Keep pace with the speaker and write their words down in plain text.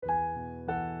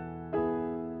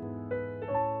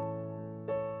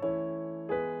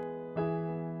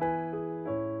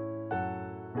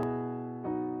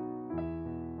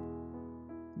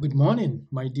Good morning,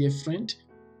 my dear friend.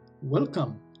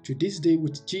 Welcome to this Day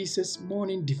with Jesus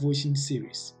morning devotion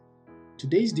series.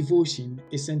 Today's devotion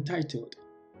is entitled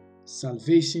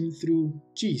Salvation Through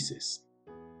Jesus.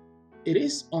 It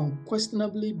is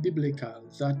unquestionably biblical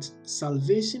that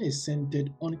salvation is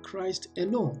centered on Christ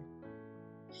alone.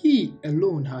 He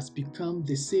alone has become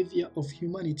the Savior of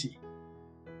humanity.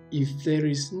 If there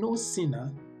is no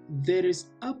sinner, there is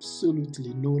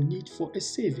absolutely no need for a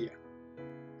Savior.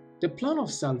 The plan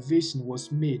of salvation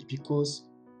was made because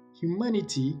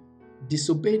humanity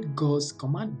disobeyed God's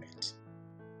commandment.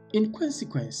 In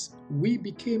consequence, we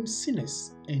became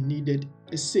sinners and needed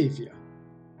a Savior.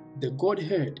 The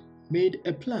Godhead made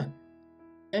a plan,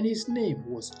 and His name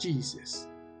was Jesus.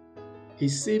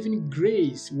 His saving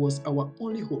grace was our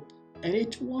only hope, and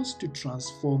it wants to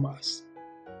transform us.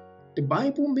 The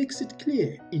Bible makes it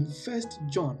clear in 1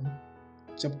 John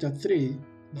chapter 3,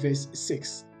 verse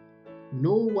 6.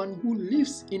 No one who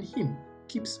lives in Him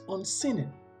keeps on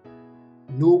sinning.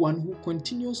 No one who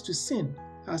continues to sin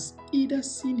has either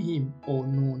seen Him or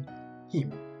known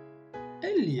Him.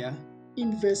 Earlier,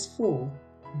 in verse 4,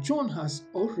 John has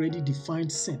already defined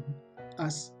sin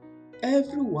as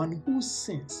everyone who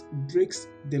sins breaks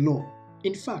the law.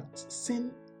 In fact,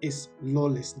 sin is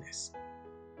lawlessness.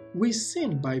 We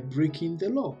sin by breaking the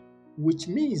law, which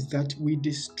means that we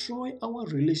destroy our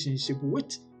relationship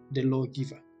with the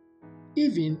lawgiver.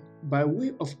 Even by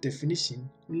way of definition,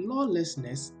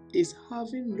 lawlessness is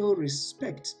having no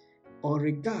respect or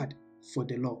regard for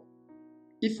the law.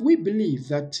 If we believe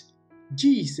that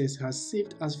Jesus has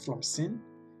saved us from sin,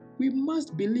 we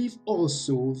must believe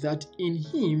also that in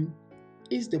Him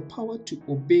is the power to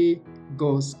obey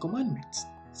God's commandments,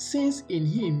 since in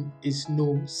Him is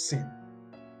no sin.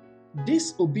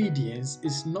 This obedience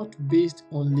is not based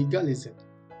on legalism,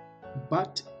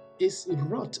 but is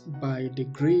wrought by the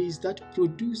grace that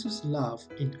produces love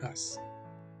in us.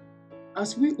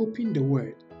 As we open the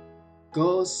Word,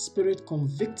 God's Spirit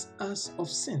convicts us of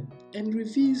sin and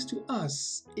reveals to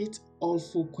us its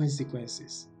awful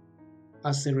consequences.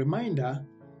 As a reminder,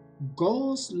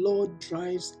 God's law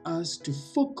drives us to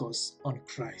focus on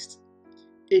Christ.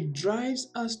 It drives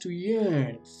us to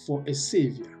yearn for a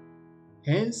Savior.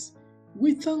 Hence,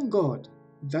 we thank God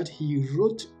that He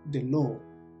wrote the law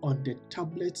on the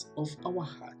tablets of our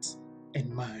hearts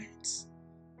and minds.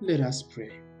 Let us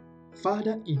pray.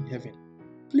 Father in heaven,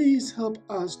 please help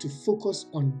us to focus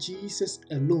on Jesus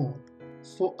alone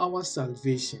for our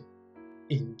salvation.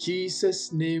 In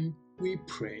Jesus' name we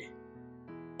pray.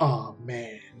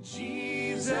 Amen.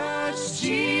 Jesus,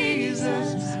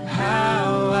 Jesus,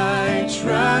 how I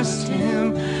trust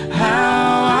Him,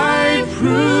 how I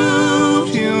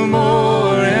proved Him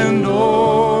more and more.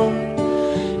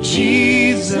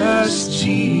 Jesus,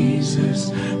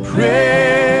 Jesus,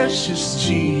 precious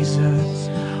Jesus,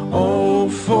 oh,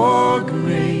 for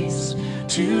grace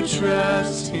to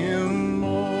trust Him